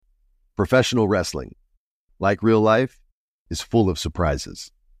Professional wrestling, like real life, is full of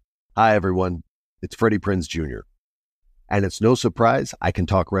surprises. Hi, everyone. It's Freddie Prinze Jr. And it's no surprise I can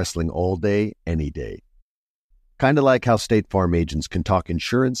talk wrestling all day, any day. Kind of like how State Farm agents can talk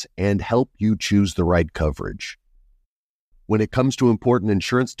insurance and help you choose the right coverage. When it comes to important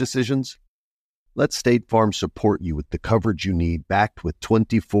insurance decisions, let State Farm support you with the coverage you need, backed with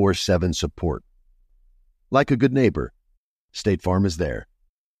 24/7 support. Like a good neighbor, State Farm is there.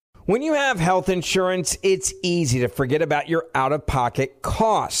 When you have health insurance, it's easy to forget about your out-of-pocket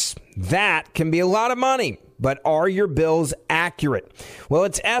costs. That can be a lot of money, but are your bills accurate? Well,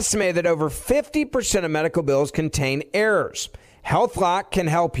 it's estimated that over 50% of medical bills contain errors. HealthLock can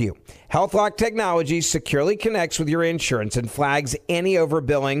help you. HealthLock technology securely connects with your insurance and flags any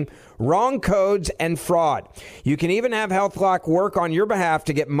overbilling, wrong codes, and fraud. You can even have HealthLock work on your behalf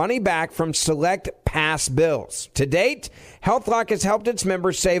to get money back from select past bills. To date, HealthLock has helped its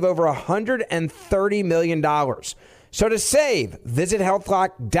members save over $130 million. So to save, visit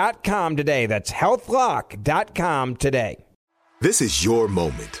healthlock.com today. That's healthlock.com today. This is your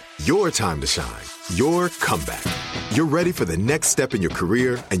moment, your time to shine, your comeback. You're ready for the next step in your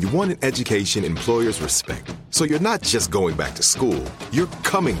career, and you want an education employers respect. So you're not just going back to school, you're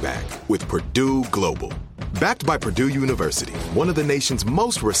coming back with Purdue Global. Backed by Purdue University, one of the nation's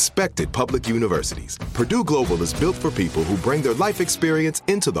most respected public universities, Purdue Global is built for people who bring their life experience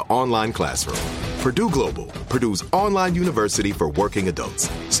into the online classroom. Purdue Global, Purdue's online university for working adults.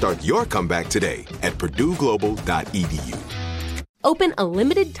 Start your comeback today at purdueglobal.edu. Open a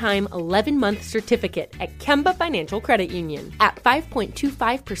limited-time 11-month certificate at Kemba Financial Credit Union. At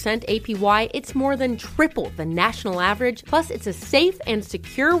 5.25% APY, it's more than triple the national average, plus it's a safe and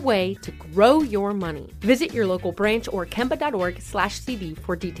secure way to grow your money. Visit your local branch or kemba.org/CD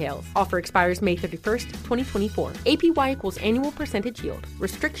for details. Offer expires May 31st, 2024. APY equals annual percentage yield.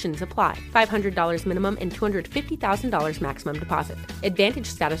 Restrictions apply. $500 minimum and $250,000 maximum deposit. Advantage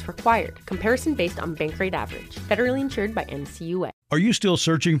status required. Comparison based on bank rate average. Federally insured by NCUA. Are you still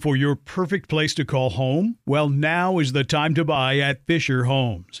searching for your perfect place to call home? Well, now is the time to buy at Fisher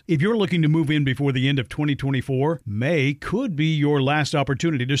Homes. If you're looking to move in before the end of 2024, May could be your last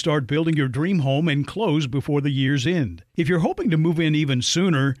opportunity to start building your dream home and close before the year's end. If you're hoping to move in even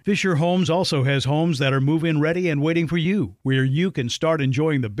sooner, Fisher Homes also has homes that are move-in ready and waiting for you, where you can start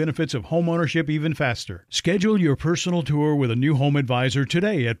enjoying the benefits of homeownership even faster. Schedule your personal tour with a new home advisor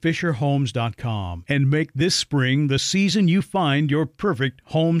today at FisherHomes.com and make this spring the season you find your perfect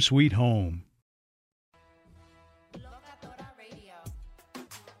home sweet home.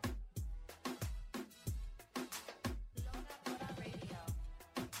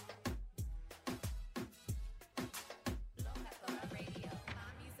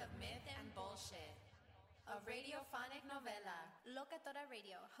 Radiophonic novela, Locatora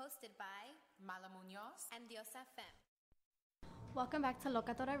Radio, hosted by Mala Munoz and Diosa Fem. Welcome back to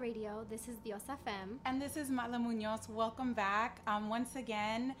Locatora Radio. This is Diosa Fem. And this is Mala Munoz. Welcome back once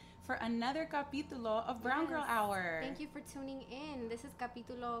again for another capítulo of Brown Girl Hour. Thank you for tuning in. This is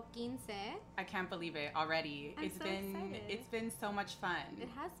Capitulo 15. I can't believe it already. I'm so excited. It's been so much fun. It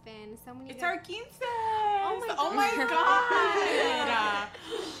has been so many. It's our quinces. Oh my god.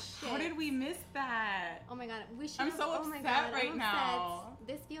 How did we miss that? Oh my god, we should. I'm so upset right now.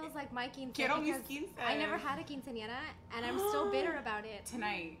 This feels like my quince. Quiero mis quinces. I never had a quinceañera, and I'm still bitter about it.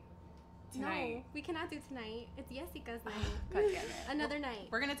 Tonight. No, we cannot do tonight. It's Jessica's night. Another night.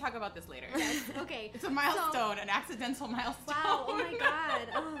 We're going to talk about this later. Yes, okay. It's a milestone, an accidental milestone. Wow, oh my god.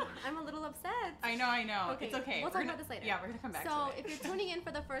 Oh, I'm a little upset. I know. Okay, it's okay. We'll talk about this later. Yeah, we're going to come back to it. If you're tuning in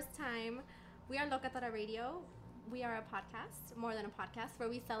for the first time, we are Locatora Radio. We are a podcast, more than a podcast, where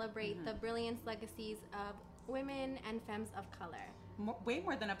we celebrate the brilliance legacies of women and femmes of color. Way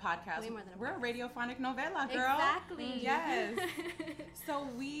more than a podcast. We're a radiophonic novela, girl. Exactly. Yes. So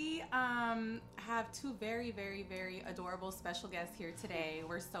we have two very, very, very adorable special guests here today.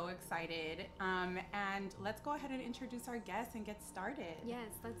 We're so excited. And let's go ahead and introduce our guests and get started. Yes,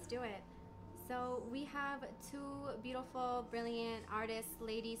 let's do it. So we have two beautiful, brilliant artists,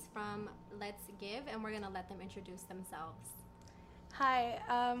 ladies from Let's Give, and we're going to let them introduce themselves. Hi,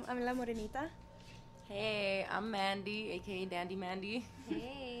 I'm La Morenita. Hey, I'm Mandy, aka Dandy Mandy.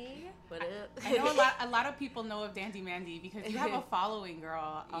 Hey. What up? I know a lot of people know of Dandy Mandy because you have a following,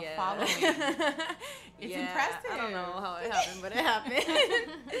 girl. Following. It's impressive. I don't know how it happened, but it happened.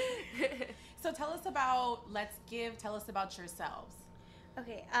 So tell us about Let's Give. Tell us about yourselves.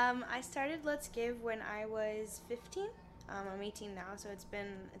 Okay, I started Let's Give when I was 15. I'm 18 now, so it's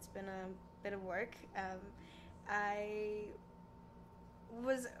been a bit of work. I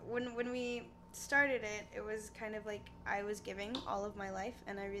was when we started it, it was kind of like I was giving all of my life,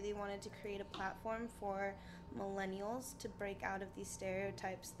 and I really wanted to create a platform for millennials to break out of these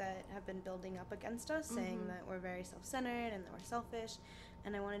stereotypes that have been building up against us, saying that we're very self-centered and that we're selfish.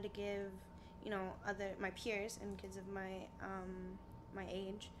 And I wanted to give, my peers and kids of my my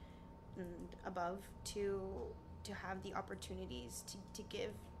age and above to have the opportunities to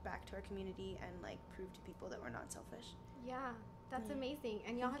give back to our community and like prove to people that we're not selfish. Yeah, that's amazing.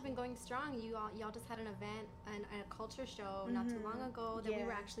 And y'all have been going strong. Y'all just had an event and a culture show not too long ago that we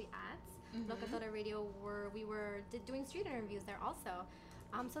were actually at. Locatora Radio, where we were doing street interviews there also.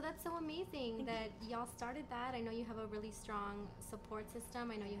 So that's so amazing that y'all started that. I know you have a really strong support system.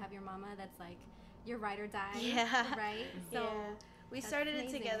 I know you have your mama that's like your ride or die, right? So we started it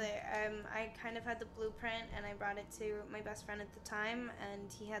together. I kind of had the blueprint, and I brought it to my best friend at the time,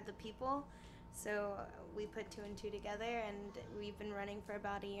 and he had the people. So we put 2 and 2 together, and we've been running for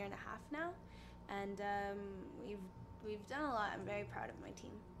about 1.5 years now, and we've done a lot. I'm very proud of my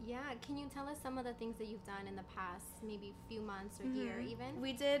team. Yeah, can you tell us some of the things that you've done in the past, maybe few months or year even?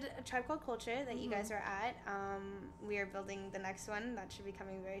 We did a Tribe Called Culture that you guys are at. We are building the next one that should be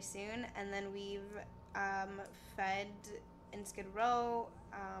coming very soon, and then we've fed in Skid Row.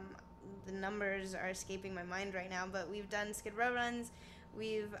 The numbers are escaping my mind right now, but we've done Skid Row runs.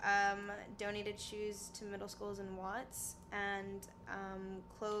 We've donated shoes to middle schools in Watts, and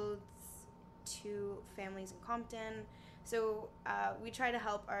clothes to families in Compton. So we try to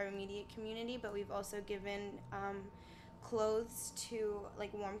help our immediate community, but we've also given clothes to,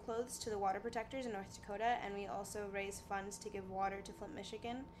 like warm clothes to the water protectors in North Dakota, and we also raise funds to give water to Flint,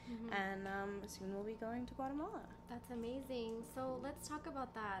 Michigan, and soon we'll be going to Guatemala. That's amazing. So let's talk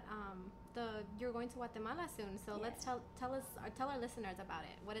about that. You're going to Guatemala soon, so let's tell our listeners about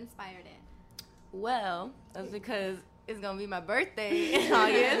it. What inspired it? Well, that's because it's gonna be my birthday in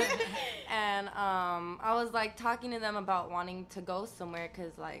August, and I was like talking to them about wanting to go somewhere,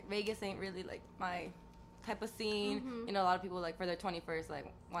 because like Vegas ain't really like my type of scene. You know, a lot of people like for their 21st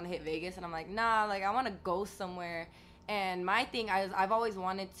like want to hit Vegas, and I'm like, nah, like I want to go somewhere. And my thing, I've always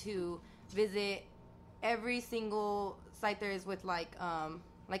wanted to visit every single site there is with like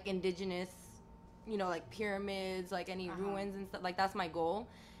indigenous, like pyramids, like any ruins and stuff. Like that's my goal.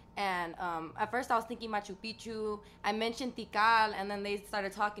 And at first I was thinking Machu Picchu. I mentioned Tikal, and then they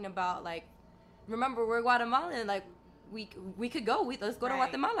started talking about like, remember we're Guatemalan, like we could go. Let's go to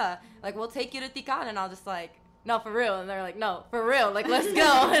Guatemala. Like we'll take you to Tikal. And I was just like, no, for real. And they're like, no, for real. Like let's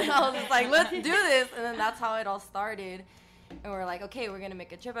go. And I was just like, let's do this. And then that's how it all started. And we're like, okay, we're gonna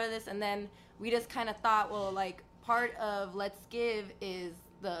make a trip out of this. And then we just kind of thought, well, like part of Let's Give is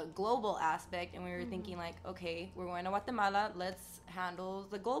the global aspect, and we were thinking like, okay, we're going to Guatemala, let's handle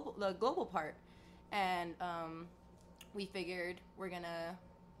the global part. And we figured we're gonna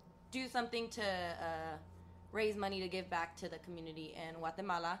do something to raise money to give back to the community in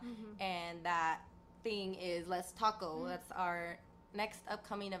Guatemala. And that thing is Let's Taco. That's our next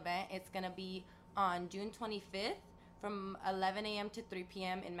upcoming event. It's gonna be on June 25th from 11 a.m. to 3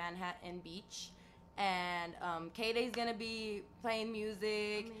 p.m. in Manhattan Beach. And K-Day's gonna be playing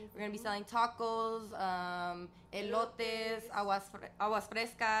music. Amazing. We're gonna be selling tacos, elotes, aguas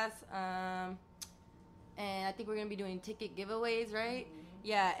frescas, and I think we're gonna be doing ticket giveaways, right?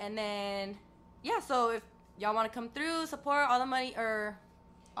 Yeah, and then so if y'all want to come through, support, all the money, or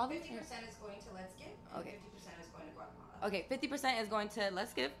all 50% is going to Let's Give. Okay. 50% is going to Guatemala. Okay, 50% is going to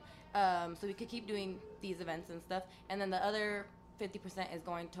Let's Give, so we could keep doing these events and stuff, and then the other 50% is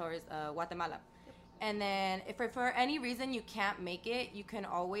going towards Guatemala. And then if for any reason you can't make it, you can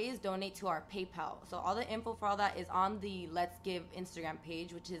always donate to our PayPal. So all the info for all that is on the Let's Give Instagram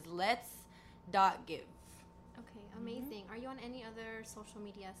page, which is lets.give. Okay, amazing. Are you on any other social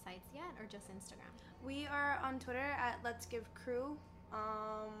media sites yet, or just Instagram? We are on Twitter at Let's Give Crew.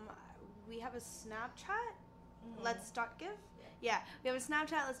 We have a Snapchat, Let's.give. Yeah, we have a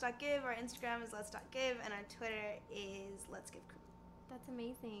Snapchat, Let's.give. Our Instagram is Let's.give, and our Twitter is Let's Give Crew. That's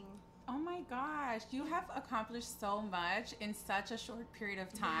amazing. Oh my gosh, you have accomplished so much in such a short period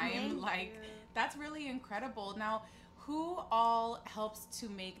of time. That's really incredible. Now, who all helps to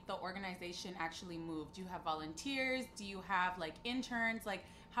make the organization actually move? Do you have volunteers? Do you have like interns? Like,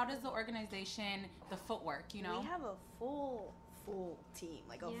 how does the organization, the footwork, We have a full team,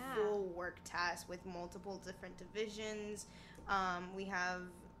 like a full work task with multiple different divisions. We have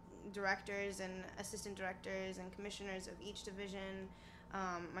directors and assistant directors and commissioners of each division.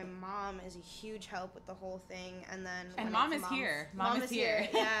 My mom is a huge help with the whole thing, and then Mom is here. Mom is here.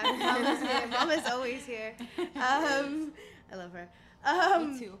 Yeah, Mom is here. Mom is always here. I love her.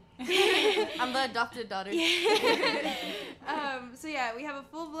 Me too. I'm the adopted daughter. So yeah, we have a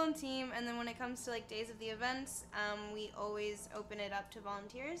full-blown team, and then when it comes to like days of the events, we always open it up to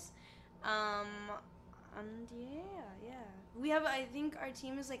volunteers. And yeah. We have, I think our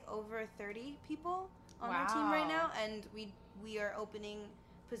team is like over 30 people on our team right now, and we are opening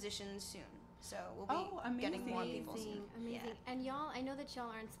positions soon. So we'll be getting more people soon. Amazing. Yeah. And y'all, I know that y'all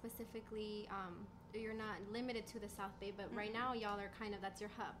aren't specifically, you're not limited to the South Bay, but right now y'all are kind of, that's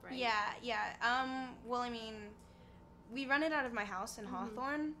your hub, right? Yeah. Well, I mean, we run it out of my house in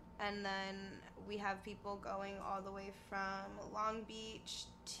Hawthorne, and then we have people going all the way from Long Beach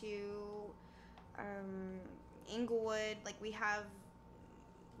to Inglewood. Like, we have,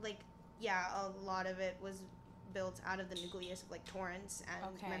 like, a lot of it was built out of the nucleus of like Torrance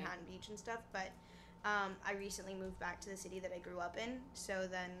and Manhattan Beach and stuff, but I recently moved back to the city that I grew up in, so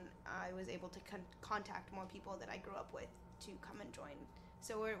then I was able to contact more people that I grew up with to come and join.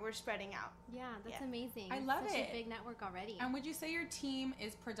 So we're spreading out. Yeah, that's amazing. I love Such it. a big network already. And would you say your team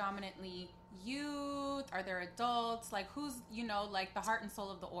is predominantly youth? Are there adults? Like, who's, like the heart and soul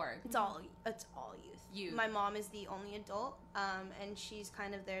of the org? It's all youth. My mom is the only adult, and she's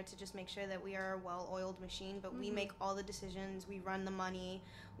kind of there to just make sure that we are a well-oiled machine, but we make all the decisions, we run the money,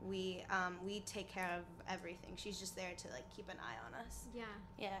 we take care of everything. She's just there to like keep an eye on us.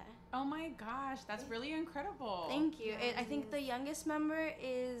 Yeah. Oh my gosh, that's really incredible. Thank you. Yeah, I think the youngest member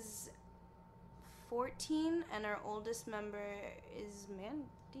is 14, and our oldest member is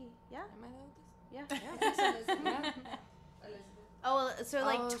Mandy. Yeah? Am I the oldest? Yeah. I think so. Oh, well, so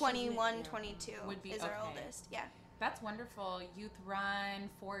like 21, 22 would be is our oldest. Yeah. That's wonderful. Youth run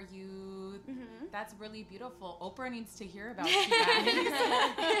for youth. That's really beautiful. Oprah needs to hear about you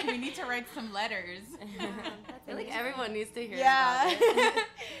guys. We need to write some letters. I feel like everyone needs to hear about it.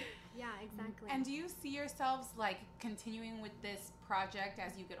 Yeah, exactly. And do you see yourselves like continuing with this project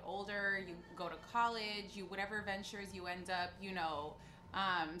as you get older, you go to college, whatever ventures you end up,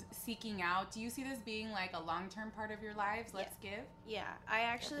 seeking out? Do you see this being like a long-term part of your lives? Let's give? Yeah. I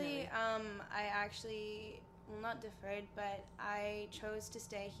actually, well, not deferred, but I chose to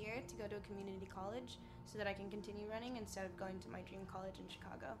stay here to go to a community college so that I can continue running instead of going to my dream college in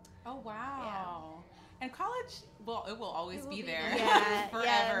Chicago. Oh, wow. Yeah. And college, well, it will always be there. Yeah,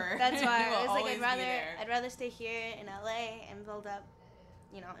 forever. Yeah, that's why I was like, I'd rather stay here in LA and build up,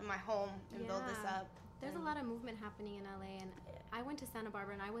 in my home and build this up. There's a lot of movement happening in LA, and I went to Santa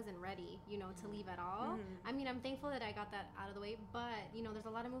Barbara and I wasn't ready, to leave at all. I mean, I'm thankful that I got that out of the way, but, there's a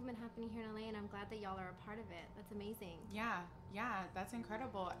lot of movement happening here in LA, and I'm glad that y'all are a part of it. That's amazing. Yeah, that's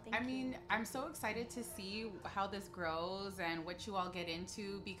incredible. I mean, I'm so excited to see how this grows and what you all get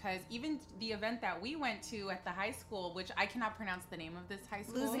into, because even the event that we went to at the high school, which I cannot pronounce the name of this high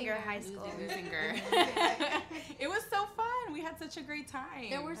school. Lusinger High School. Lusinger. It was so fun. We had such a great time.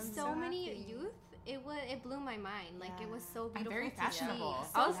 There were so many youth. It blew my mind. Like, it was so beautiful. I'm very fashionable.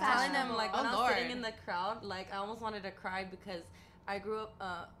 I was telling them, like, when I was sitting in the crowd, like, I almost wanted to cry because I grew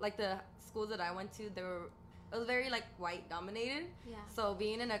up, like, the schools that I went to, it was very, like, white dominated. Yeah. So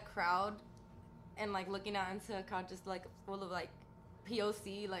being in a crowd and, like, looking out into a crowd just, like, full of, like,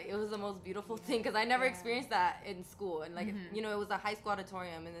 POC, like, it was the most beautiful thing because I never experienced that in school. And, like, it was a high school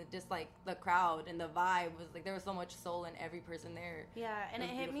auditorium, and it just, like, the crowd and the vibe was, like, there was so much soul in every person there. Yeah, and it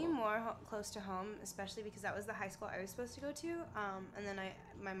hit me more close to home, especially because that was the high school I was supposed to go to. And then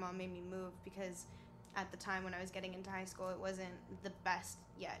my mom made me move because at the time when I was getting into high school, it wasn't the best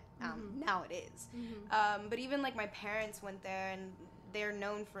yet. Now it is. But even, like, my parents went there, and they're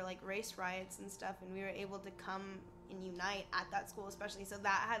known for, like, race riots and stuff, and we were able to come and unite at that school, especially. So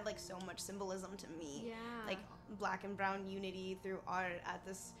that had, like, so much symbolism to me. Yeah. Like, black and brown unity through art at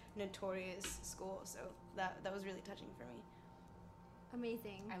this notorious school. So that was really touching for me.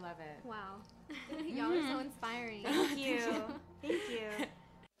 Amazing. I love it. Wow. Y'all are so inspiring. Thank you. Thank you.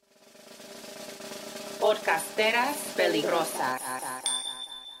 Podcasteras peligrosas.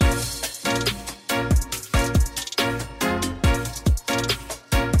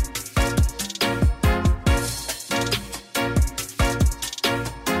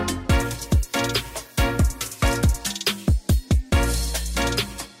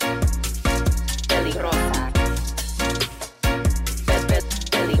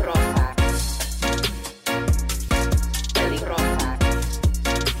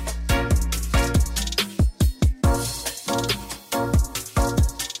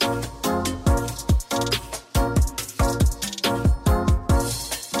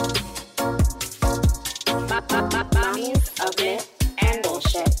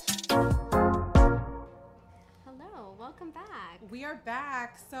 We are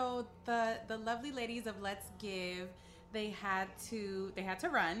back. So the lovely ladies of Let's Give they had to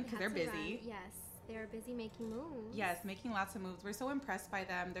run because they're busy. Yes, they're busy making moves. Yes, making lots of moves. We're so impressed by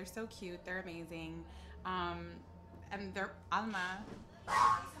them. They're so cute. They're amazing. And they're Alma.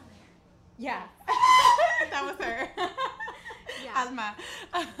 Yeah, that was her. Yeah. Alma.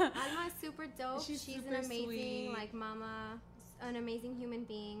 Alma is super dope. She's super an amazing sweet. mama, an amazing human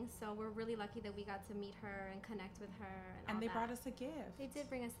being. So we're really lucky that we got to meet her and connect with her. And all they that. brought us a gift. They did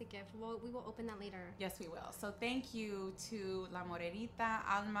bring us a gift. Well, we will open that later. Yes, we will. So thank you to La Morenita,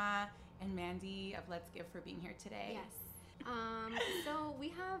 Alma, and Mandy of Let's Give for being here today. Yes. So we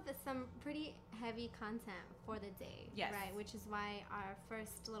have some pretty heavy content for the day, yes. Right? Which is why our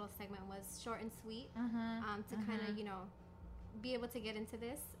first little segment was short and sweet, to kind of, be able to get into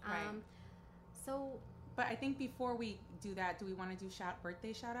this. Right. But I think before we do that, do we want to do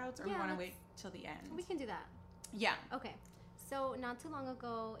birthday shout outs or we want to wait till the end? We can do that. Yeah. Okay. So not too long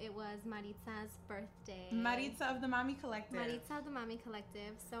ago, it was Maritza's birthday. Maritza of the Mommy Collective. Maritza of the Mommy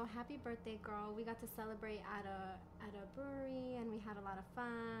Collective. So happy birthday, girl. We got to celebrate at a brewery and we had a lot of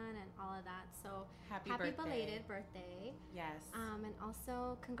fun and all of that. So happy belated birthday. Yes. And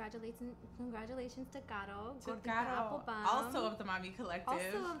also congratulations to Quiero. To Quiero. Also of the Mommy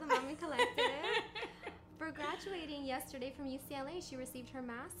Collective. For graduating yesterday from UCLA, she received her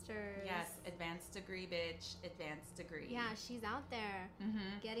master's. Yes, advanced degree, bitch. Advanced degree. Yeah, she's out there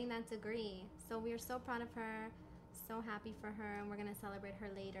getting that degree. So we are so proud of her, so happy for her, and we're going to celebrate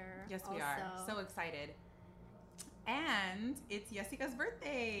her later. Yes, we are. So excited. And it's Jessica's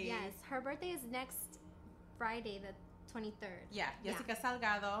birthday. Yes, her birthday is next Friday, the 23rd. Yeah, Jessica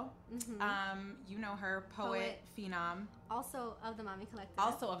Salgado. You know her, poet, phenom. Also of the Mommy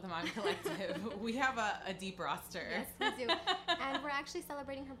Collective. We have a deep roster. Yes, we do. And we're actually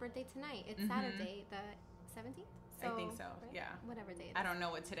celebrating her birthday tonight. It's Saturday, the 17th? I think so, right? yeah. Whatever day it is. I don't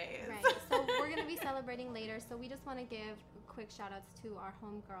know what today is. Right, so we're going to be celebrating later. So we just want to give quick shout outs to our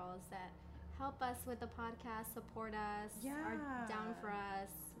homegirls that help us with the podcast, support us, are down for us.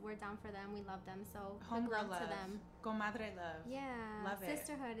 We're down for them. We love them. So big love to them. Comadre love. Yeah. Love it.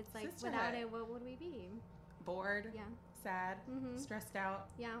 Sisterhood. It's like without it, what would we be? Bored. Yeah. Sad. Stressed out.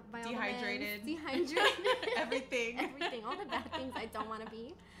 Yeah. Dehydrated. Everything. All the bad things I don't want to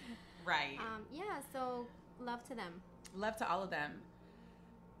be. Right. Yeah. So love to them. Love to all of them.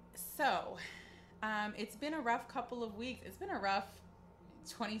 So, it's been a rough couple of weeks. It's been a rough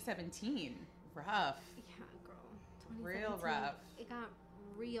 2017. Rough. Yeah, girl. Real rough. It got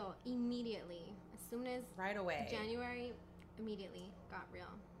real immediately. As soon as right away. January, immediately got real.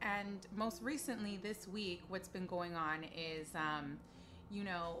 And most recently this week, what's been going on is,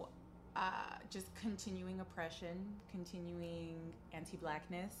 just continuing oppression, continuing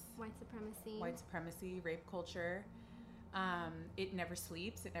anti-Blackness. White supremacy, rape culture. It never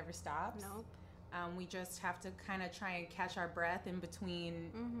sleeps. It never stops. Nope. We just have to kind of try and catch our breath in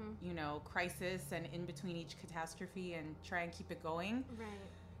between, crisis and in between each catastrophe and try and keep it going. Right.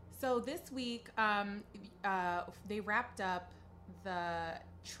 So this week, they wrapped up the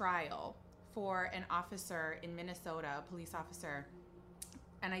trial for an officer in Minnesota, a police officer.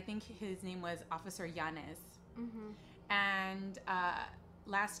 And I think his name was Officer Yanez. And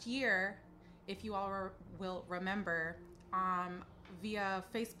last year, if you all will remember, via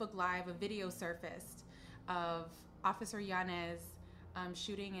Facebook Live, a video surfaced of Officer Yanez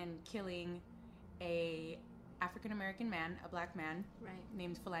shooting and killing a African-American man, a black man,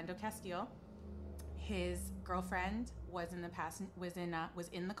 named Philando Castile. His girlfriend was in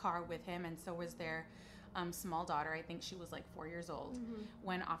the car with him, and so was their small daughter. I think she was like 4 years old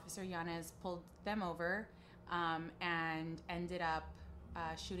when Officer Yanez pulled them over and ended up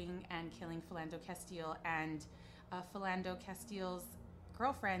shooting and killing Philando Castile. And Philando Castile's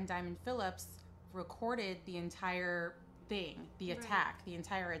girlfriend, Diamond Phillips, recorded the entire thing, the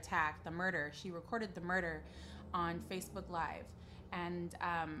entire attack, the murder. She recorded the murder on Facebook Live. And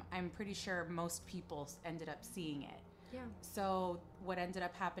I'm pretty sure most people ended up seeing it. Yeah. So what ended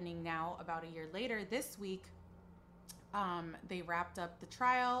up happening now, about a year later, this week, they wrapped up the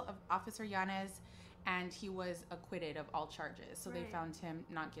trial of Officer Yanez, and he was acquitted of all charges. So they found him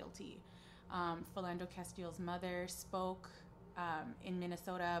not guilty. Philando Castile's mother spoke in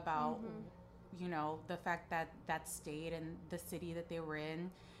Minnesota about, the fact that that state and the city that they were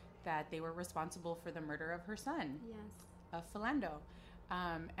in, that they were responsible for the murder of her son. Yes. Philando.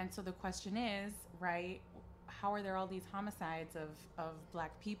 And so the question is, right, how are there all these homicides of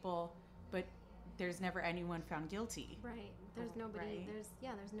black people, but there's never anyone found guilty? Right. There's nobody. Right?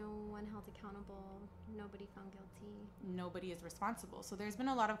 There's no one held accountable. Nobody found guilty. Nobody is responsible. So there's been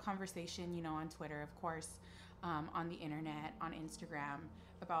a lot of conversation, on Twitter, of course, on the internet, on Instagram,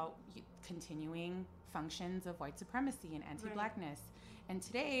 about continuing functions of white supremacy and anti-blackness. Right. And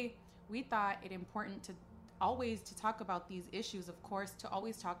today, we thought it important to always to talk about these issues, of course, to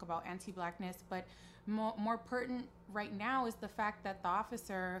always talk about anti-blackness, but more pertinent right now is the fact that the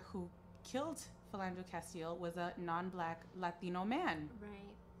officer who killed Philando Castile was a non-black Latino man. Right.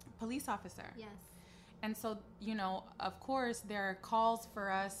 Police officer. Yes. And so, you know, of course, there are calls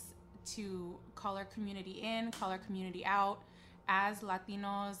for us to call our community in, call our community out as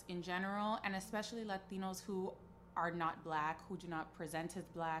Latinos in general, and especially Latinos who are not black, who do not present as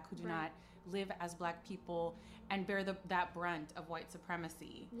black, who do not live as black people, and bear that brunt of white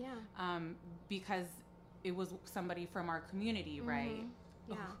supremacy. Yeah. Because it was somebody from our community, right?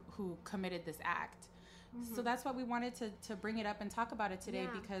 Yeah. Who committed this act. So that's why we wanted to bring it up and talk about it today,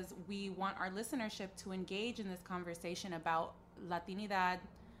 because we want our listenership to engage in this conversation about Latinidad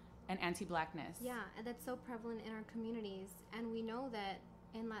and anti-blackness. Yeah, and that's so prevalent in our communities. And we know that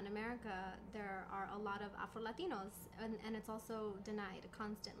in Latin America, there are a lot of Afro-Latinos, and it's also denied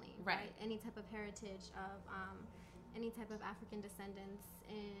constantly, right? Any type of heritage of any type of African descendants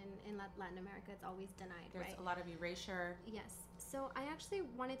in Latin America, it's always denied, There's a lot of erasure. Yes. So I actually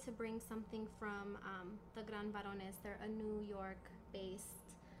wanted to bring something from the Gran Varones. They're a New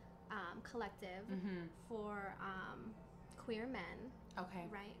York-based collective for queer men. Okay.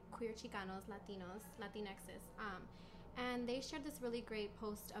 Right? Queer Chicanos, Latinos, Latinxes. And they shared this really great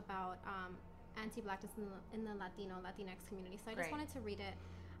post about anti-blackness in the Latinx community. So I just wanted to read it.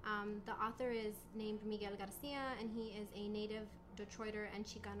 The author is named Miguel Garcia, and he is a native Detroiter and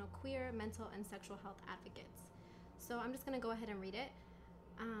Chicano queer, mental, and sexual health advocates. So I'm just going to go ahead and read it.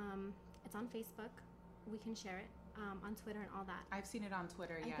 It's on Facebook. We can share it on Twitter and all that. I've seen it on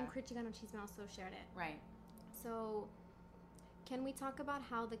Twitter, I think Queer Chicano Chisme also shared it. Right. So can we talk about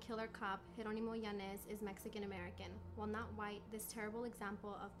how the killer cop, Jeronimo Yanez, is Mexican-American? While not white, this terrible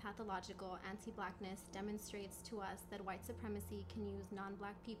example of pathological anti-blackness demonstrates to us that white supremacy can use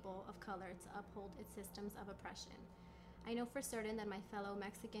non-black people of color to uphold its systems of oppression. I know for certain that my fellow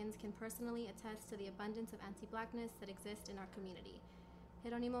Mexicans can personally attest to the abundance of anti-blackness that exists in our community.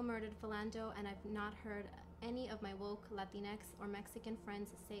 Jeronimo murdered Philando, and I've not heard any of my woke Latinx or Mexican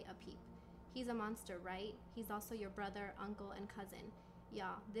friends say a peep. He's a monster, right? He's also your brother, uncle, and cousin.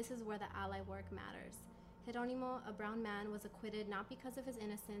 Yeah, this is where the ally work matters. Jeronimo, a brown man, was acquitted not because of his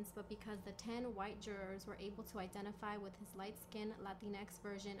innocence, but because the 10 white jurors were able to identify with his light-skinned Latinx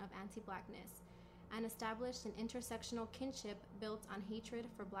version of anti-blackness and established an intersectional kinship built on hatred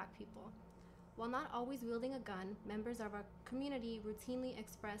for black people. While not always wielding a gun, members of our community routinely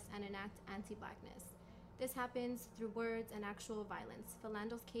express and enact anti-blackness. This happens through words and actual violence.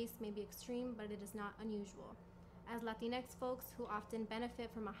 Philando's case may be extreme, but it is not unusual. As Latinx folks who often benefit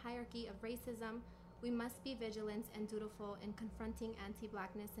from a hierarchy of racism, we must be vigilant and dutiful in confronting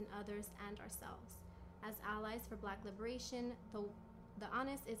anti-blackness in others and ourselves. As allies for black liberation, the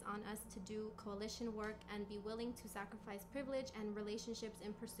onus is on us to do coalition work and be willing to sacrifice privilege and relationships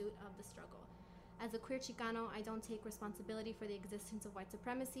in pursuit of the struggle. As a queer Chicano, I don't take responsibility for the existence of white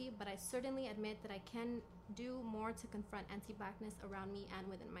supremacy, but I certainly admit that I can do more to confront anti-blackness around me and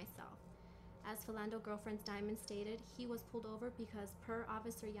within myself. As Philando girlfriend's Diamond stated, he was pulled over because, per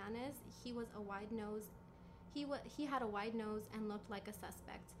Officer Yanez, he had a wide nose and looked like a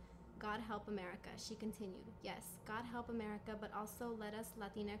suspect. God help America, she continued. Yes, God help America, but also let us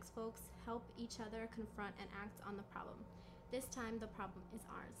Latinx folks help each other confront and act on the problem. This time, the problem is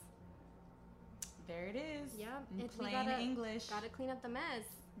ours. There it is. Yeah, in plain English. Gotta clean up the mess.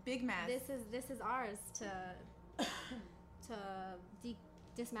 Big mess. This is ours to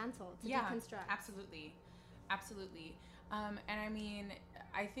dismantle, to deconstruct. Absolutely. And I mean,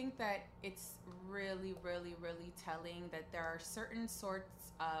 I think that it's really, really, really telling that there are certain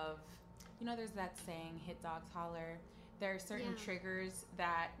sorts of, there's that saying, hit dogs holler. There are certain triggers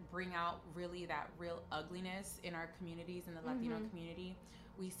that bring out really that real ugliness in our communities, in the Latino community.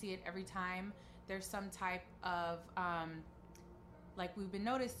 We see it every time there's some type of, like we've been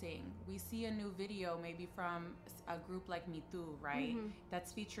noticing, we see a new video maybe from a group like Me Too, right?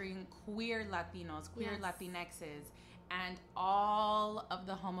 That's featuring queer Latinos, queer Latinxes, and all of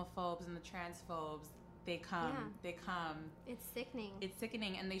the homophobes and the transphobes, they come. It's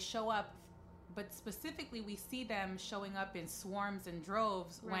sickening. And they show up, but specifically we see them showing up in swarms and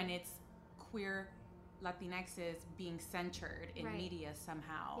droves when it's queer Latinxes being centered in media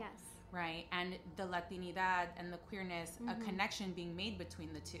somehow. Yes. Right, and the Latinidad and the queerness, a connection being made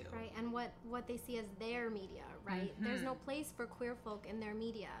between the two. Right, and what they see as their media, right? There's no place for queer folk in their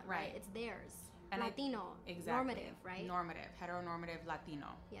media, right? It's theirs. And Latino. Exactly. Normative, right? Normative. Heteronormative Latino.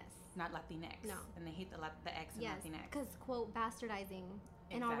 Yes. Not Latinx. No. And they hate the X in Yes, Latinx. because, quote, bastardizing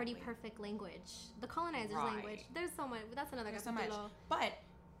an already perfect language. The colonizer's language. There's so much. That's another There's capitulo. so much. But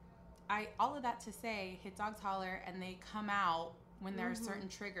all of that to say, hit dogs holler, and they come out when there are certain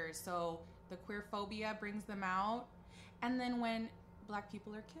triggers. So the queer phobia brings them out. And then when Black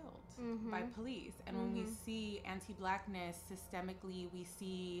people are killed by police, and when we see anti-Blackness systemically, we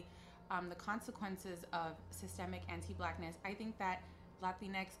see the consequences of systemic anti-Blackness. I think that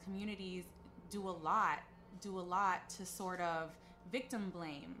Latinx communities do a lot to sort of victim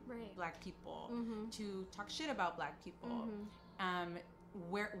blame Black people, to talk shit about Black people.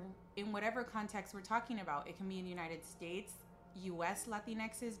 Where, in whatever context we're talking about, it can be in the United States, U.S.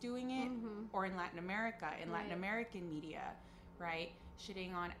 Latinx is doing it, or in Latin America, in Latin American media, right?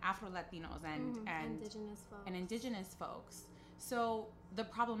 Shitting on Afro-Latinos and indigenous folks. So the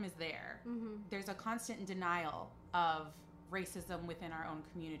problem is there. There's a constant denial of racism within our own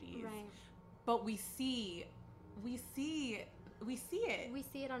communities. Right. But we see it. We see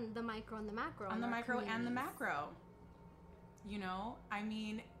it on the micro and the macro. On the micro and the macro. You know, I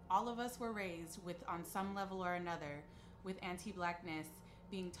mean, all of us were raised with, on some level or another, with anti-Blackness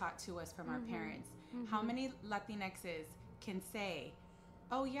being taught to us from our parents. How many Latinxes can say,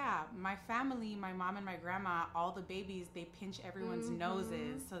 oh yeah, my family, my mom and my grandma, all the babies, they pinch everyone's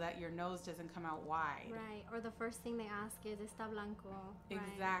noses so that your nose doesn't come out wide. Right. Or the first thing they ask is, ¿está blanco? Right.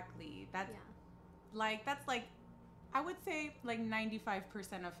 Exactly. That's like, I would say like 95%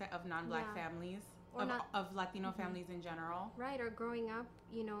 of non-Black families, of Latino families in general. Right. Or growing up,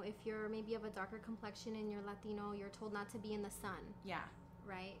 you know, if you're maybe of a darker complexion and you're Latino, you're told not to be in the sun. Yeah.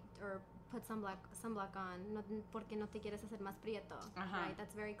 Right. Or put sunblock on, no, porque no te quieres hacer más prieto. Right.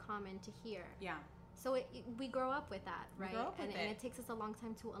 That's very common to hear. Yeah. So we grow up with that, right? And it takes us a long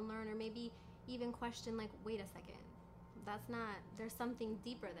time to unlearn, or maybe even question, like, wait a second. That's not, there's something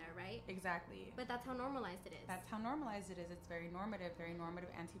deeper there, right? Exactly. But that's how normalized it is. That's how normalized it is. It's very normative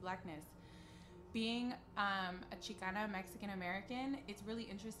anti-Blackness. Being a Chicana Mexican American, it's really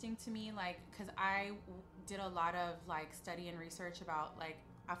interesting to me, like, because I did a lot of, like, study and research about, like,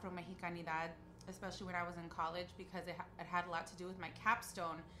 Afro-Mexicanidad, especially when I was in college, because it had a lot to do with my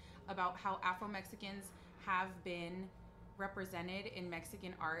capstone about how Afro-Mexicans have been represented in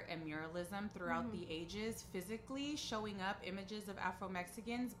Mexican art and muralism throughout the ages, physically showing up images of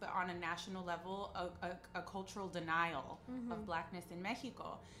Afro-Mexicans, but on a national level, a cultural denial of Blackness in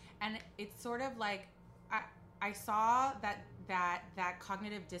Mexico. And it's sort of like, I saw that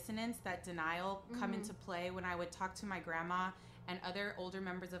cognitive dissonance, that denial come into play when I would talk to my grandma and other older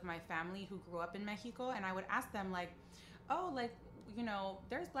members of my family who grew up in Mexico, and I would ask them, like, oh, like, you know,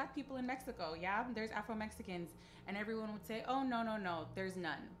 there's Black people in Mexico, yeah? There's Afro-Mexicans. And everyone would say, oh, no, there's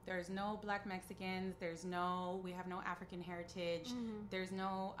none. There's no Black Mexicans. We have no African heritage. There's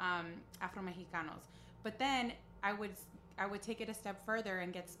no Afro-Mexicanos. But then I would take it a step further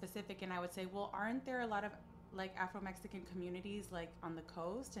and get specific, and I would say, well, aren't there a lot of, like, Afro-Mexican communities, like, on the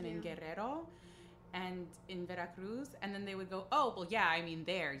coast and in Guerrero and in Veracruz? And then they would go, oh, well, yeah, I mean,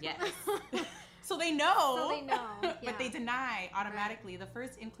 there, yes. So they know. But they deny automatically. Right. The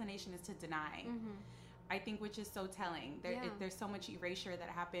first inclination is to deny. I think, which is so telling. There's so much erasure that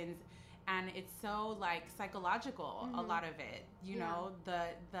happens, and it's so, like, psychological, a lot of it. You know,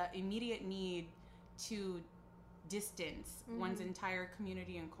 the immediate need to distance one's entire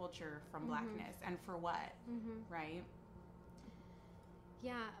community and culture from Blackness, and for what, right?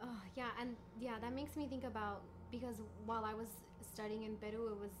 Yeah, and that makes me think about, because while I was studying in Peru,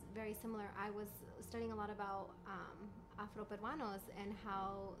 it was very similar. I was studying a lot about Afro-Peruanos and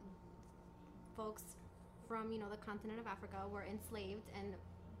how folks from, you know, the continent of Africa were enslaved, and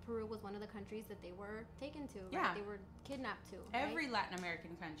Peru was one of the countries that they were taken to. Right? Yeah, they were kidnapped to. Every Latin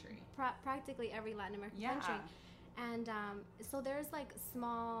American country. Practically every Latin American country. And so there's, like,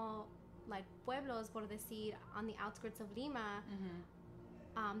 small, like, pueblos, por decir, on the outskirts of Lima,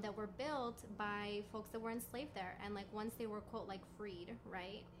 that were built by folks that were enslaved there. And, like, once they were, quote, like, freed,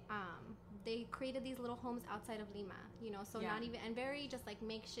 right, they created these little homes outside of Lima, you know, so not even, and very just, like,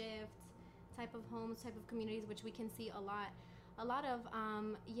 makeshift type of homes, type of communities, which we can see a lot of,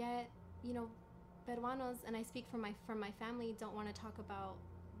 yet, you know, Peruanos, and I speak from my family, don't want to talk about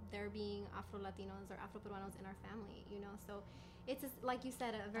there being Afro-Latinos or Afro-Peruanos in our family, you know, so it's just, like you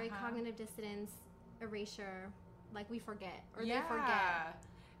said, a very cognitive dissonance, erasure, like, we forget, or they forget.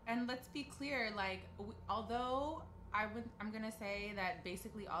 And let's be clear, like, although I'm gonna say that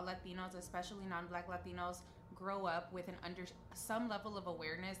basically all Latinos, especially non-Black Latinos, grow up with some level of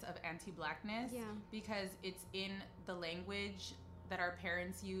awareness of anti-Blackness, because it's in the language that our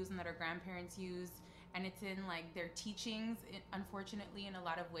parents use and that our grandparents use, and it's in like their teachings. Unfortunately, in a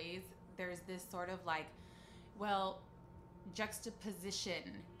lot of ways, there's this sort of like, well,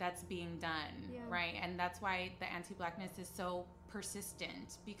 juxtaposition that's being done, right? And that's why the anti-Blackness is so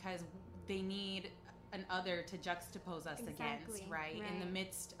persistent, because they need an other to juxtapose us against, right? In the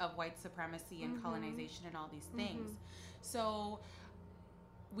midst of white supremacy and colonization and all these things. So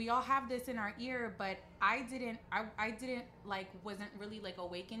we all have this in our ear, but I didn't like, wasn't really like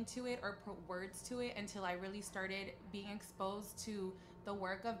awakened to it or put words to it until I really started being exposed to the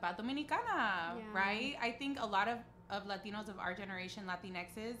work of Bad Dominicana, right? I think a lot of Latinos of our generation,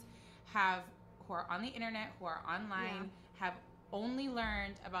 Latinxes, who are on the internet, who are online, have only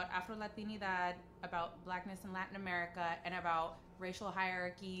learned about Afro-Latinidad, about Blackness in Latin America, and about racial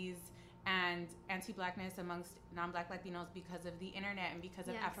hierarchies and anti-Blackness amongst non-Black Latinos because of the internet and because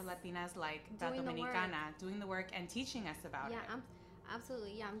of Afro-Latinas like Bad Dominicana doing the work and teaching us about it.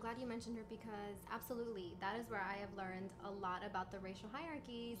 Absolutely. Yeah, I'm glad you mentioned her, because absolutely, that is where I have learned a lot about the racial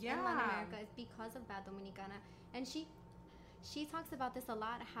hierarchies in Latin America, is because of Bad Dominicana. And she talks about this a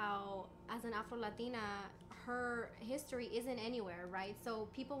lot, how as an Afro-Latina, her history isn't anywhere, right? So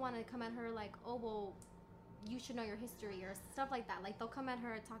people want to come at her like, oh, well, you should know your history or stuff like that. Like, they'll come at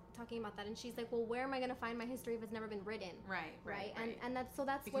her talking about that, and she's like, well, where am I going to find my history if it's never been written? Right. And that's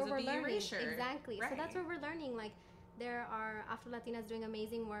because where we're learning. Exactly. Right. So that's where we're learning. Like, there are Afro-Latinas doing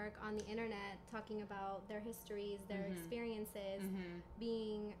amazing work on the internet, talking about their histories, their experiences,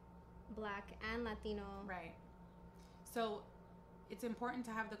 being Black and Latino. Right. So it's important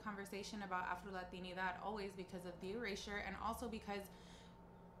to have the conversation about Afro-Latinidad always, because of the erasure, and also because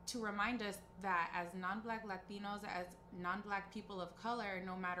to remind us that as non-Black Latinos, as non-Black people of color,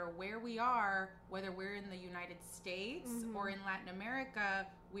 no matter where we are, whether we're in the United States or in Latin America,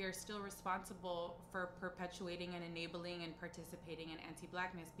 we are still responsible for perpetuating and enabling and participating in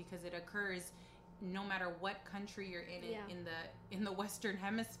anti-Blackness, because it occurs no matter what country you're in the Western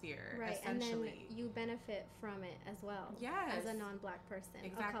Hemisphere, right? Essentially. And then you benefit from it as well, as a non-Black person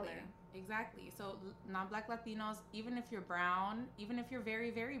of color. Exactly. So non-Black Latinos, even if you're brown, even if you're very,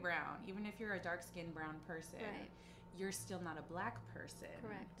 very brown, even if you're a dark-skinned brown person, you're still not a Black person.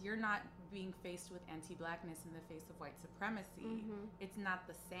 Correct. You're not being faced with anti-Blackness in the face of white supremacy. It's not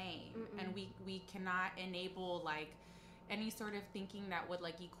the same. And we cannot enable like any sort of thinking that would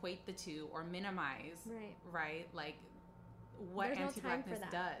like equate the two or minimize, right? Like what anti-Blackness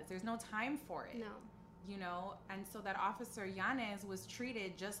does. There's no time for it. No. You know, and so that Officer Yanez was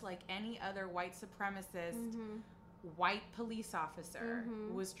treated just like any other white supremacist white police officer,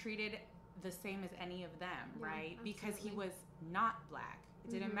 was treated the same as any of them, right? Absolutely. Because he was not Black.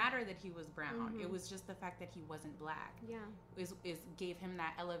 It didn't matter that he was brown. It was just the fact that he wasn't Black. Is gave him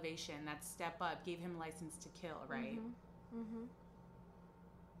that elevation, that step up, gave him license to kill, right?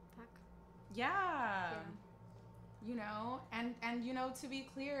 Yeah. You know, and you know, to be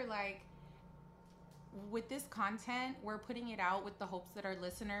clear, like, with this content, we're putting it out with the hopes that our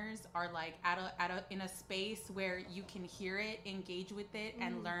listeners are like in a space where you can hear it, engage with it,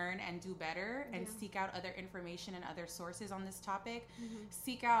 and learn and do better, and seek out other information and other sources on this topic.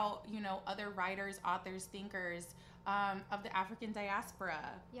 Seek out, you know, other writers, authors, thinkers of the African diaspora.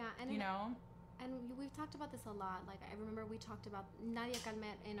 And you know, and we've talked about this a lot. Like, I remember we talked about Nadia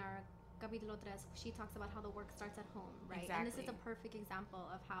Calmet in our Capitulo 3. She talks about how the work starts at home, right? Exactly. And this is a perfect example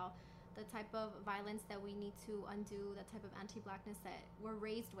of how the type of violence that we need to undo, the type of anti-Blackness that we're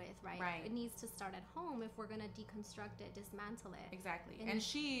raised with, right? It needs to start at home if we're going to deconstruct it, dismantle it. Exactly. And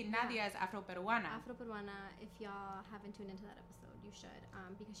Nadia is Afro-Peruana. Afro-Peruana. If y'all haven't tuned into that episode, you should,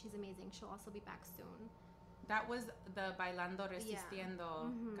 because she's amazing. She'll also be back soon. That was the Bailando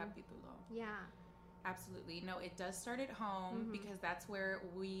Resistiendo capítulo. Absolutely. No, it does start at home, because that's where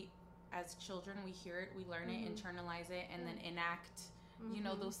we, as children, we hear it, we learn it, internalize it, and then enact you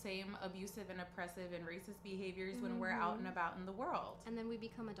know, those same abusive and oppressive and racist behaviors when we're out and about in the world. And then we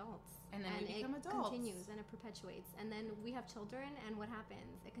become adults. And then we become adults. It continues and it perpetuates. And then we have children, and what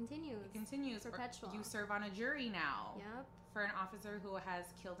happens? It continues. It continues. Perpetual. You serve on a jury now. Yep. For an officer who has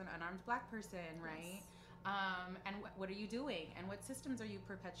killed an unarmed Black person, right? Yes. And what are you doing? And what systems are you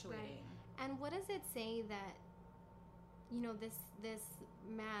perpetuating? Right. And what does it say that, you know, this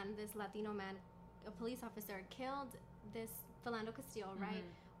man, this Latino man, a police officer, killed this Philando Castillo, right?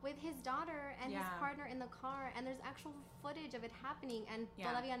 With his daughter and his partner in the car, and there's actual footage of it happening, and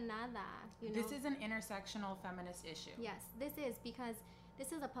todavía nada, you know? This is an intersectional feminist issue. Yes, this is, because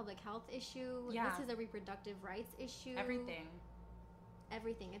this is a public health issue. This is a reproductive rights issue. Everything.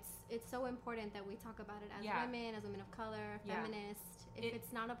 It's so important that we talk about it as women, as women of color, feminist. If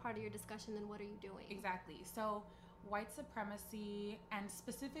it's not a part of your discussion, then what are you doing? Exactly. So white supremacy, and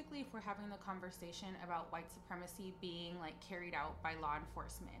specifically if we're having the conversation about white supremacy being like carried out by law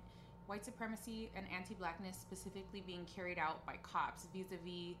enforcement, white supremacy and anti-blackness specifically being carried out by cops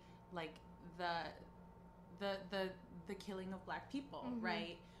vis-a-vis like the killing of black people,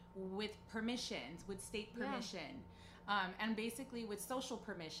 right? With permissions, with state permission, and basically with social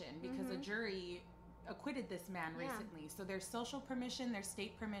permission, because a jury acquitted this man recently. So there's social permission, there's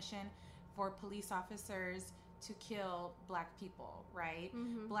state permission for police officers to kill black people, right?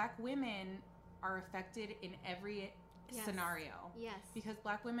 Black women are affected in every scenario. Yes. Because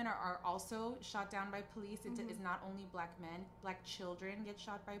black women are also shot down by police. It is not only black men. Black children get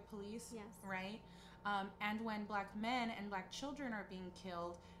shot by police, right? And when black men and black children are being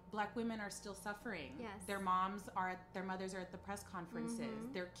killed, black women are still suffering. Yes. Their mothers are at the press conferences.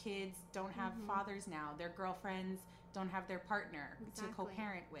 Their kids don't have fathers now. Their girlfriends don't have their partner to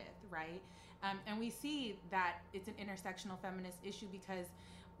co-parent with, right? And we see that it's an intersectional feminist issue because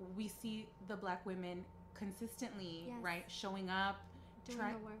we see the black women consistently, right, showing up,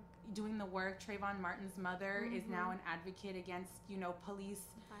 doing the work. Trayvon Martin's mother is now an advocate against, police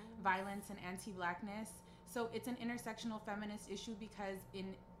violence and anti-blackness. So it's an intersectional feminist issue because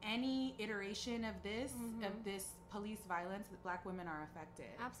in any iteration of this police violence, black women are affected.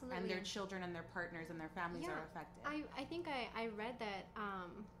 Absolutely. And their children and their partners and their families are affected. I think I read that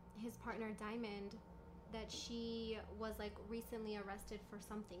his partner Diamond, that she was like recently arrested for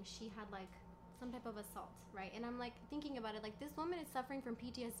something. She had like some type of assault, right? And I'm like thinking about it, like this woman is suffering from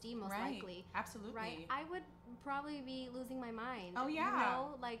PTSD most likely. Absolutely. Right? I would probably be losing my mind. Oh yeah.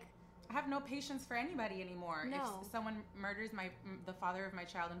 Like I have no patience for anybody anymore. No. If someone murders the father of my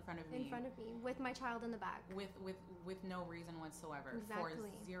child in front of me, with my child in the back, with no reason whatsoever, for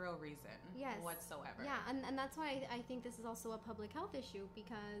zero reason whatsoever. Yeah, and that's why I think this is also a public health issue,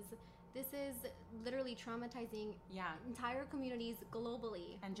 because this is literally traumatizing entire communities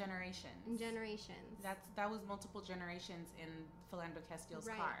globally and generations. That was multiple generations in Philando Castile's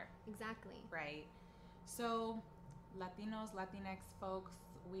car. Exactly. Right. So Latinos, Latinx folks,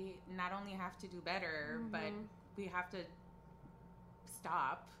 we not only have to do better, but we have to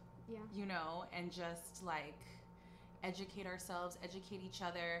stop, and just like educate ourselves, educate each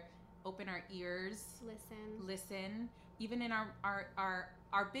other, open our ears, listen. Even in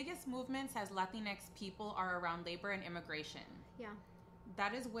our biggest movements as Latinx people are around labor and immigration. Yeah.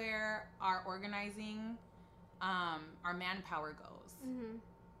 That is where our organizing, our manpower goes.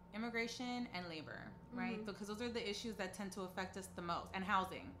 Immigration and labor, right? Because those are the issues that tend to affect us the most, and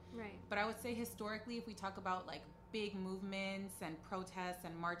housing. Right. But I would say historically, if we talk about like big movements and protests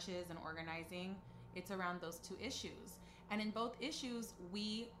and marches and organizing, it's around those two issues. And in both issues,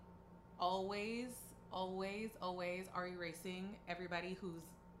 we always are erasing everybody who's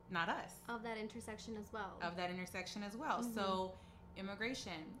not us. Of that intersection as well. So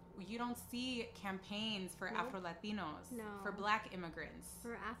immigration, you don't see campaigins for Afro-Latinos, for black immigrants,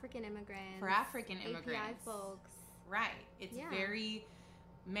 for African immigrants, API folks. Right. It's very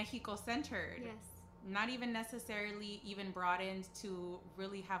Mexico-centered. Yes. Not even necessarily even broadened to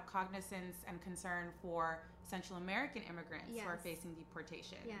really have cognizance and concern for Central American immigrants who are facing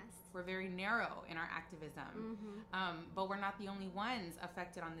deportation. Yes. We're very narrow in our activism, but we're not the only ones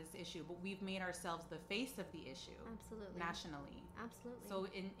affected on this issue, but we've made ourselves the face of the issue. Absolutely. Nationally. Absolutely. So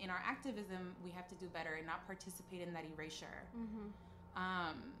in our activism, we have to do better and not participate in that erasure.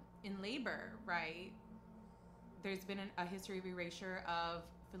 In labor, right, there's been a history of erasure of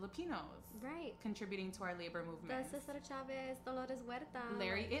Filipinos, right, contributing to our labor movement. Cesar Chavez, Dolores Huerta,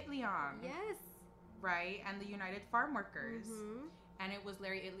 Larry Itliong, yes, right, and the United Farm Workers, and it was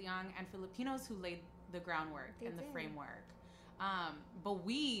Larry Itliong and Filipinos who laid the groundwork and the framework. But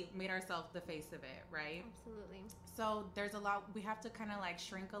we made ourselves the face of it, right? Absolutely. So there's a lot we have to kind of like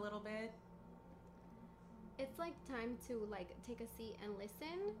shrink a little bit. It's like time to like take a seat and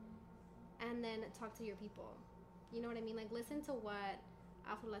listen, and then talk to your people. You know what I mean? Like listen to what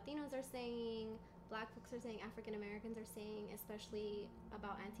Afro-Latinos are saying, Black folks are saying, African Americans are saying, especially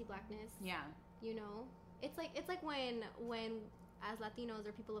about anti-Blackness. Yeah. You know, it's like when as Latinos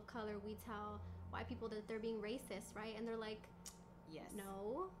or people of color, we tell white people that they're being racist, right? And they're like, yes,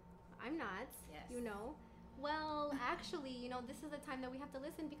 no, I'm not. Yes. You know, well, actually, you know, this is the time that we have to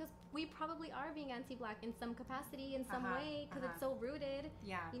listen, because we probably are being anti-Black in some capacity, in some way, because it's so rooted.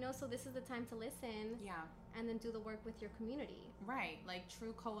 Yeah. You know, so this is the time to listen. Yeah. And then do the work with your community. Right, like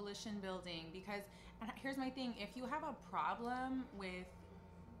true coalition building. Because, and here's my thing, if you have a problem with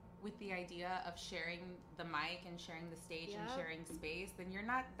with the idea of sharing the mic and sharing the stage and Yep. sharing space, then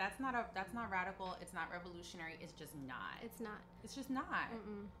that's not radical, it's not revolutionary, it's just not. It's just not.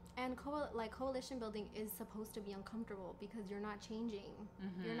 Mm-mm. And coalition building is supposed to be uncomfortable because you're not changing,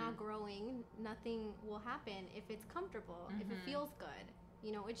 you're not growing, nothing will happen if it's comfortable, if it feels good.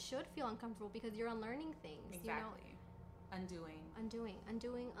 You know, it should feel uncomfortable because you're unlearning things. Exactly. You know?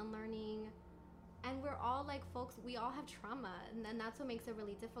 Undoing, unlearning. And we're all like folks, we all have trauma, and then that's what makes it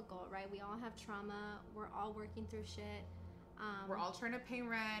really difficult, right? We all have trauma, we're all working through shit. We're all trying to pay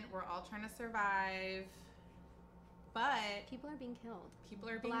rent, we're all trying to survive, but people are being killed.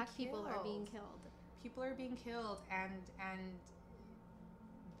 Black people are being killed. People are being killed, and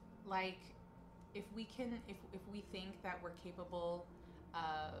like, if we think that we're capable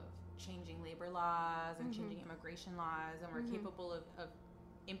of changing labor laws and changing immigration laws, and we're capable of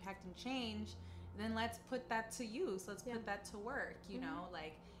impacting change, then let's put that to use. Let's put that to work. You know,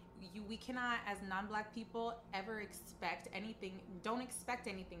 like we cannot, as non-Black people, ever expect anything. Don't expect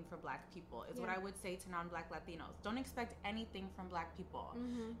anything from Black people is what I would say to non-Black Latinos. Don't expect anything from Black people.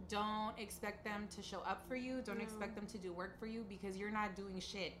 Don't expect them to show up for you. Don't expect them to do work for you, because you're not doing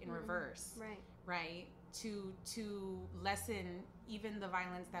shit in reverse. Right? To lessen even the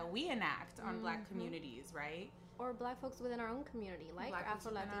violence that we enact on Black communities, right? Or Black folks within our own community, like Black Afro folks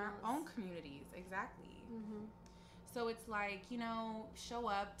within our Latinos. own communities, exactly. So it's like, you know, show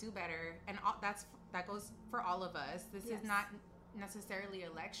up, do better, and that goes for all of us. This is not necessarily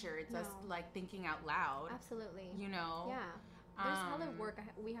a lecture. It's us like thinking out loud. Absolutely. You know. Yeah. There's hella work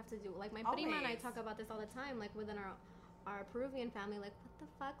we have to do. Like my prima and I talk about this all the time. Like within our Peruvian family, like what the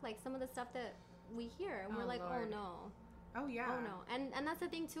fuck? Like some of the stuff that we hear, and we're like, Lord. oh no. Oh yeah. Oh no. And that's the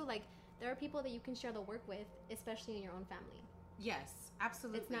thing too. Like there are people that you can share the work with, especially in your own family. Yes,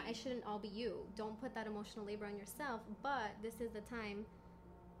 absolutely. It's not. It shouldn't all be you. Don't put that emotional labor on yourself. But this is the time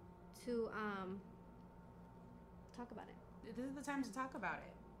to talk about it. This is the time to talk about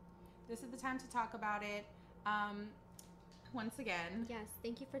it. This is the time to talk about it. Once again. Yes,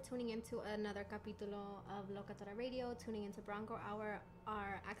 thank you for tuning into another capítulo of Locatora Radio, tuning into Bronco Hour,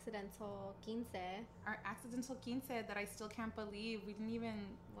 our accidental quince. Our accidental quince that I still can't believe. We didn't even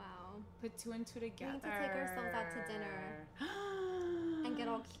put two and two together. We need to take ourselves out to dinner and get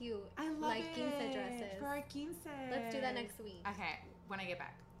all cute. I love like it. Quince dresses. For our quince. Let's do that next week. Okay, when I get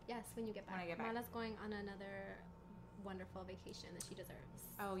back. Yes, when you get back. When I get back. Mala's going on another wonderful vacation that she deserves.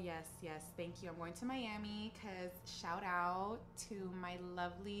 Oh yes, thank you. I'm going to Miami because shout out to my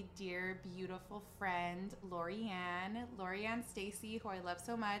lovely, dear, beautiful friend Lorianne Stacy, who I love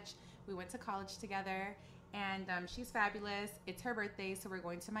so much. We went to college together, and she's fabulous. It's her birthday, so we're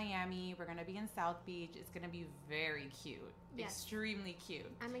going to Miami. We're gonna be in South Beach. It's gonna be very cute. Yes. Extremely cute.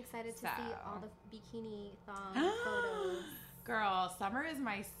 I'm excited to see all the bikini thong photos. Girl, summer is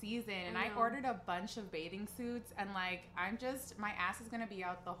my season, and I ordered a bunch of bathing suits, and like my ass is gonna be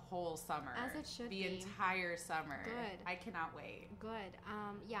out the whole summer. As it should be. The entire summer. Good. I cannot wait. Good.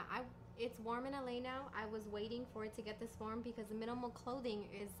 It's warm in LA now. I was waiting for it to get this warm because minimal clothing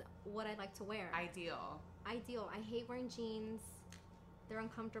is what I like to wear. Ideal. I hate wearing jeans. They're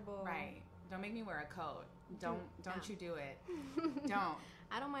uncomfortable. Right. Don't make me wear a coat. Don't you do it. Don't.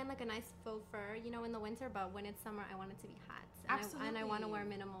 I don't mind like a nice faux fur, you know, in the winter, but when it's summer, I want it to be hot. Absolutely. And I want to wear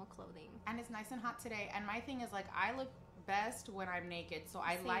minimal clothing. And it's nice and hot today. And my thing is like, I look best when I'm naked, so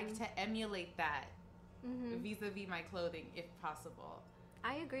I like to emulate that vis-a-vis my clothing if possible.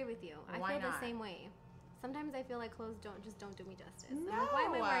 I agree with you. I feel the same way. Sometimes I feel like clothes don't do me justice. No. I'm like, why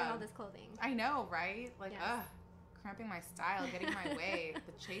am I wearing all this clothing? I know, right? Like, cramping my style, getting in my way.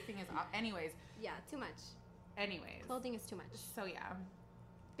 The chafing is off. Anyways. Yeah, too much. Anyways. Clothing is too much. So yeah.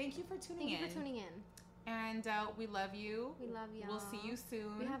 Thank you for tuning in. And we love you. We love y'all. We'll see you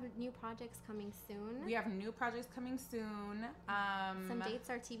soon. We have new projects coming soon. Some dates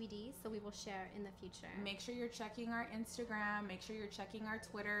are TBD, so we will share in the future. Make sure you're checking our Instagram. Make sure you're checking our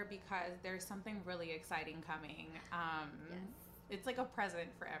Twitter, because there's something really exciting coming. Yes. It's like a present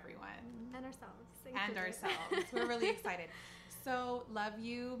for everyone. And ourselves. We're really excited. So, love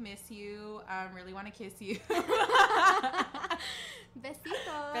you, miss you, really want to kiss you.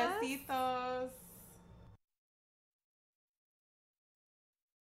 Besitos. Besitos.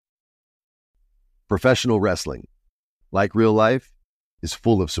 Professional wrestling, like real life, is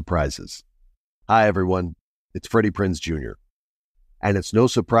full of surprises. Hi, everyone. It's Freddie Prinze Jr. And it's no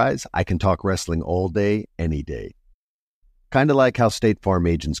surprise I can talk wrestling all day, any day. Kind of like how State Farm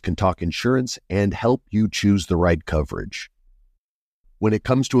agents can talk insurance and help you choose the right coverage. When it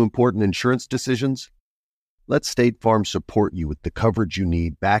comes to important insurance decisions, let State Farm support you with the coverage you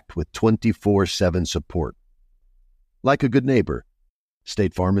need, backed with 24/7 support. Like a good neighbor,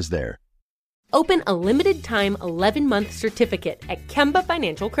 State Farm is there. Open a limited-time 11-month certificate at Kemba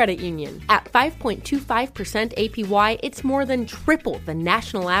Financial Credit Union. At 5.25% APY, it's more than triple the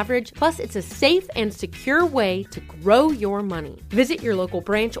national average, plus it's a safe and secure way to grow your money. Visit your local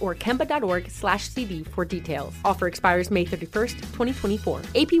branch or kemba.org/cb for details. Offer expires May 31st, 2024.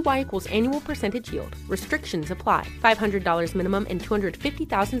 APY equals annual percentage yield. Restrictions apply. $500 minimum and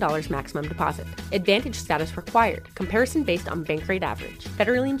 $250,000 maximum deposit. Advantage status required. Comparison based on bank rate average.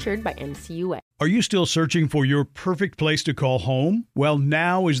 Federally insured by NCUA. Are you still searching for your perfect place to call home? Well,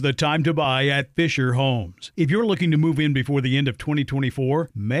 now is the time to buy at Fisher Homes. If you're looking to move in before the end of 2024,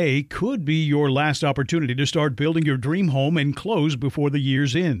 May could be your last opportunity to start building your dream home and close before the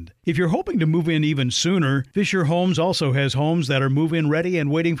year's end. If you're hoping to move in even sooner, Fisher Homes also has homes that are move-in ready and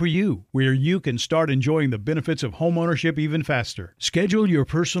waiting for you, where you can start enjoying the benefits of homeownership even faster. Schedule your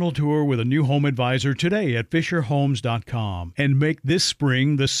personal tour with a new home advisor today at FisherHomes.com and make this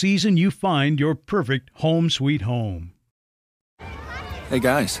spring the season you find your perfect home sweet home. Hey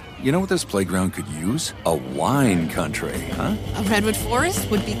guys, you know what this playground could use? A wine country, huh? A redwood forest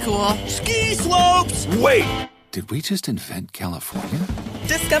would be cool. Ski slopes! Wait! Did we just invent California?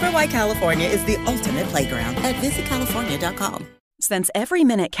 Discover why California is the ultimate playground at visitcalifornia.com. Since every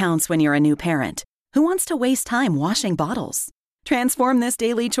minute counts when you're a new parent, who wants to waste time washing bottles? Transform this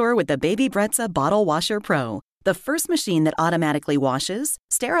daily chore with the Baby Brezza Bottle Washer Pro, the first machine that automatically washes,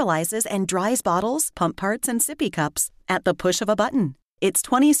 sterilizes, and dries bottles, pump parts, and sippy cups at the push of a button. Its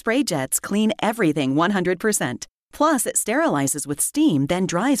 20 spray jets clean everything 100%. Plus, it sterilizes with steam, then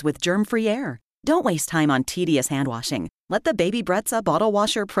dries with germ-free air. Don't waste time on tedious hand washing. Let the Baby Brezza Bottle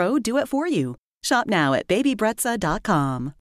Washer Pro do it for you. Shop now at babybrezza.com.